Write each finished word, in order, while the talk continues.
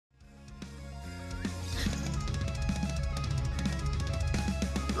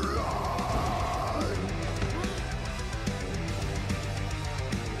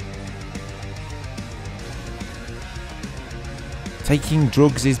Taking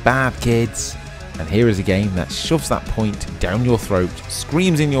drugs is bad, kids. And here is a game that shoves that point down your throat,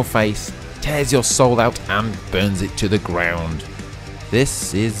 screams in your face, tears your soul out and burns it to the ground.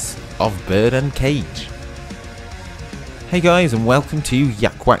 This is Of Bird and Cage. Hey guys, and welcome to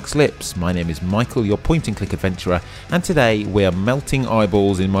YakWaxLips. My name is Michael, your point and click adventurer, and today we're melting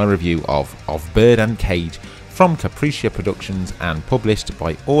eyeballs in my review of Bird and Cage from Capricia Productions and published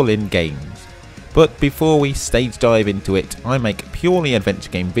by All In Games. But before we stage dive into it, I make purely adventure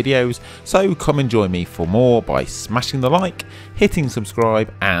game videos, so come and join me for more by smashing the like, hitting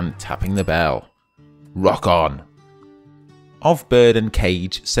subscribe and tapping the bell. Rock on! Of Bird and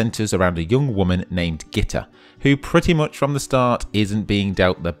Cage centres around a young woman named Gitta, who pretty much from the start isn't being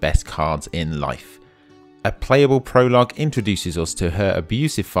dealt the best cards in life. A playable prologue introduces us to her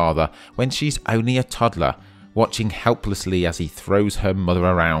abusive father when she's only a toddler, watching helplessly as he throws her mother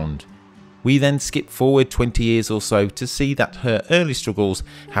around. We then skip forward 20 years or so to see that her early struggles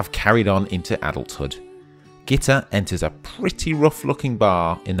have carried on into adulthood. Gitta enters a pretty rough looking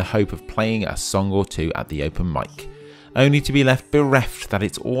bar in the hope of playing a song or two at the open mic, only to be left bereft that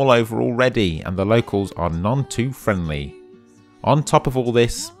it's all over already and the locals are none too friendly. On top of all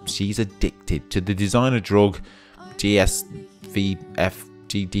this, she's addicted to the designer drug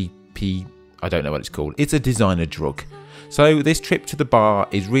GSVFGDP, I don't know what it's called, it's a designer drug. So this trip to the bar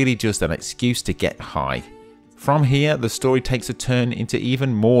is really just an excuse to get high. From here, the story takes a turn into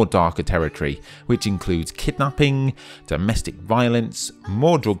even more darker territory, which includes kidnapping, domestic violence,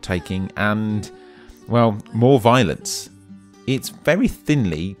 more drug taking and, well, more violence. It's very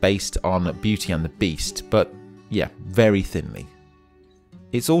thinly based on Beauty and the Beast, but yeah, very thinly.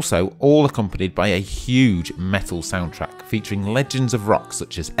 It's also all accompanied by a huge metal soundtrack featuring legends of rock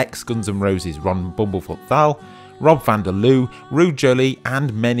such as ex-Guns N' Roses Ron Bumblefoot Thal, Rob Vanderloo, Rude Jolie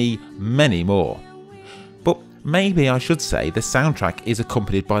and many, many more. But maybe I should say the soundtrack is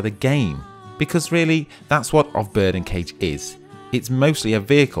accompanied by the game, because really that's what Of Bird and Cage is. It's mostly a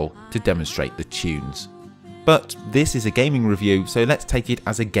vehicle to demonstrate the tunes. But this is a gaming review, so let's take it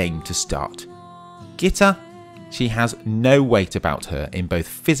as a game to start. Gitta, she has no weight about her in both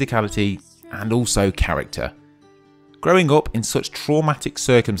physicality and also character. Growing up in such traumatic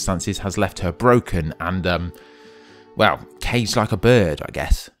circumstances has left her broken and well, caged like a bird, I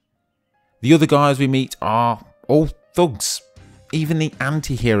guess. The other guys we meet are all thugs. Even the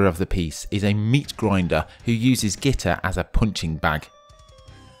anti-hero of the piece is a meat grinder who uses Gitta as a punching bag.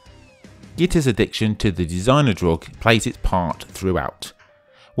 Gitta's addiction to the designer drug plays its part throughout.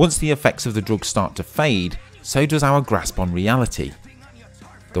 Once the effects of the drug start to fade, so does our grasp on reality.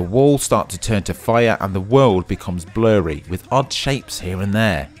 The walls start to turn to fire and the world becomes blurry with odd shapes here and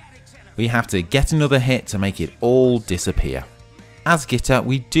there. We have to get another hit to make it all disappear. As Gitta,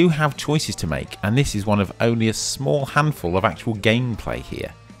 we do have choices to make, and this is one of only a small handful of actual gameplay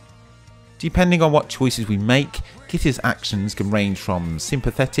here. Depending on what choices we make, Gitta's actions can range from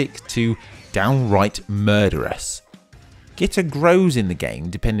sympathetic to downright murderous. Gitta grows in the game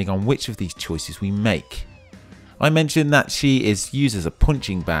depending on which of these choices we make. I mentioned that she is used as a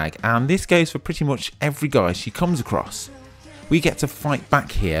punching bag, and this goes for pretty much every guy she comes across. We get to fight back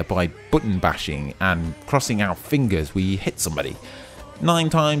here by button bashing and crossing our fingers we hit somebody. 9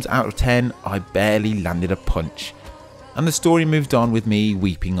 times out of 10 I barely landed a punch, and the story moved on with me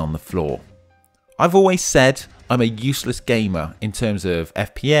weeping on the floor. I've always said I'm a useless gamer in terms of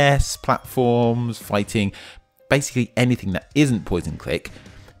FPS, platforms, fighting, basically anything that isn't point and click,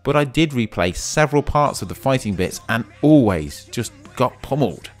 but I did replay several parts of the fighting bits and always just got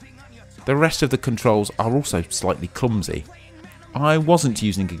pummeled. The rest of the controls are also slightly clumsy. I wasn't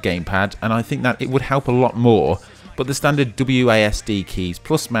using a gamepad and I think that it would help a lot more, but the standard WASD keys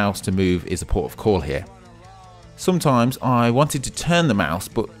plus mouse to move is a port of call here. Sometimes I wanted to turn the mouse,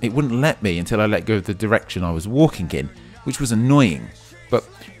 but it wouldn't let me until I let go of the direction I was walking in, which was annoying, but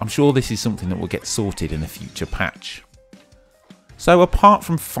I'm sure this is something that will get sorted in a future patch. So apart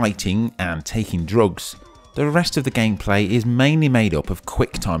from fighting and taking drugs, the rest of the gameplay is mainly made up of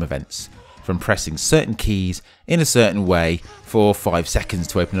quick time events, from pressing certain keys in a certain way for 5 seconds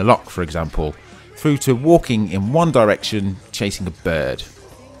to open a lock for example, through to walking in one direction chasing a bird.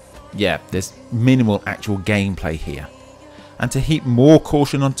 Yeah, there's minimal actual gameplay here. And to heap more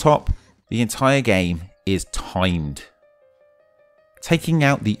caution on top, the entire game is timed. Taking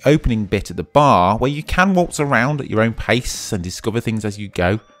out the opening bit at the bar where you can waltz around at your own pace and discover things as you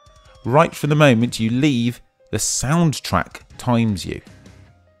go, right from the moment you leave, the soundtrack times you.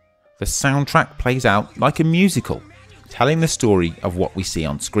 The soundtrack plays out like a musical, telling the story of what we see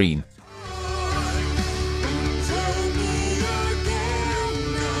on screen.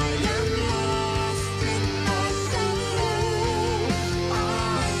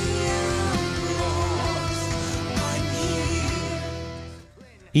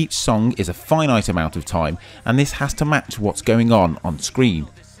 Each song is a finite amount of time, and this has to match what's going on screen.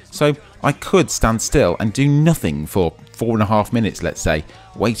 So I could stand still and do nothing for 4.5 minutes, let's say,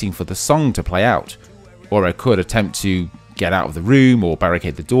 waiting for the song to play out. Or I could attempt to get out of the room or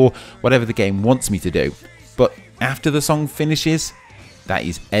barricade the door, whatever the game wants me to do. But after the song finishes, that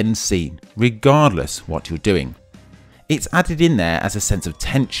is end scene, regardless what you're doing. It's added in there as a sense of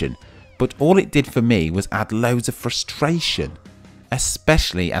tension, but all it did for me was add loads of frustration,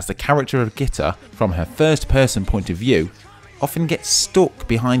 especially as the character of Gitta, from her first person point of view, often gets stuck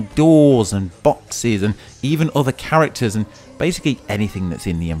behind doors and boxes and even other characters and basically anything that's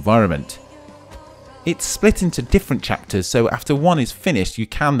in the environment. It's split into different chapters, so after one is finished you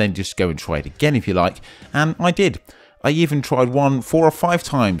can then just go and try it again if you like, and I did. I even tried one 4 or 5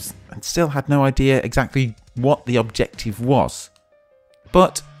 times and still had no idea exactly what the objective was.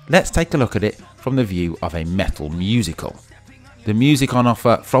 But let's take a look at it from the view of a metal musical. The music on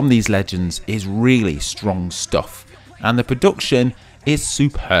offer from these legends is really strong stuff, and the production is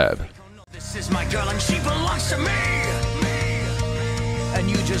superb. This is my girl and she belongs to me. And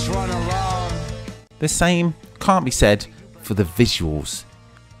you just run along. The same can't be said for the visuals.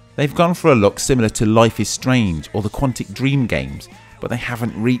 They've gone for a look similar to Life is Strange or the Quantic Dream games, but they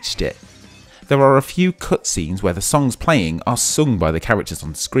haven't reached it. There are a few cutscenes where the songs playing are sung by the characters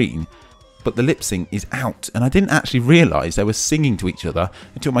on screen, but the lip sync is out, and I didn't actually realise they were singing to each other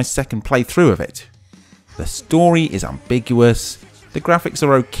until my second playthrough of it. The story is ambiguous, the graphics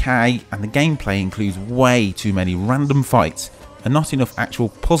are okay, and the gameplay includes way too many random fights and not enough actual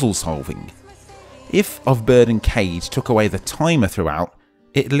puzzle solving. If Of Bird and Cage took away the timer throughout,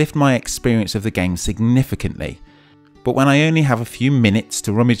 it'd lift my experience of the game significantly. But when I only have a few minutes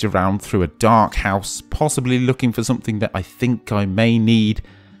to rummage around through a dark house, possibly looking for something that I think I may need,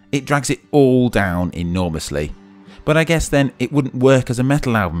 it drags it all down enormously. But I guess then it wouldn't work as a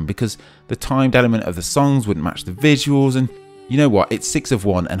metal album because the timed element of the songs wouldn't match the visuals, and you know what, it's 6 of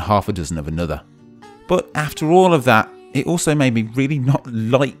one and half a dozen of another. But after all of that, it also made me really not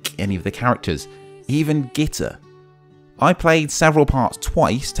like any of the characters, even Gitta. I played several parts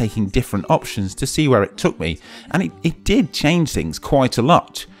twice, taking different options to see where it took me, and it did change things quite a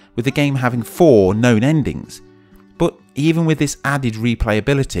lot, with the game having 4 known endings. But even with this added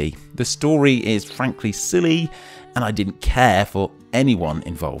replayability, the story is frankly silly, and I didn't care for anyone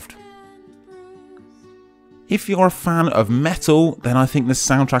involved. If you're a fan of metal, then I think the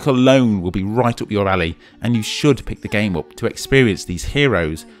soundtrack alone will be right up your alley, and you should pick the game up to experience these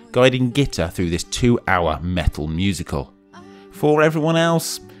heroes guiding Gitta through this 2-hour metal musical. For everyone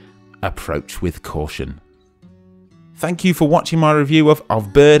else, approach with caution. Thank you for watching my review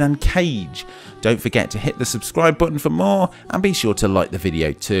of Bird and Cage. Don't forget to hit the subscribe button for more, and be sure to like the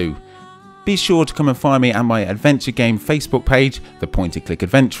video too. Be sure to come and find me at my adventure game Facebook page, The Point and Click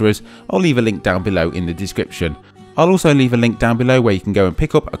Adventurers. I'll leave a link down below in the description. I'll also leave a link down below where you can go and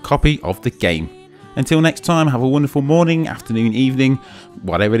pick up a copy of the game. Until next time, have a wonderful morning, afternoon, evening,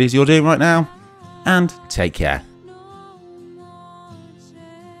 whatever it is you're doing right now, and take care.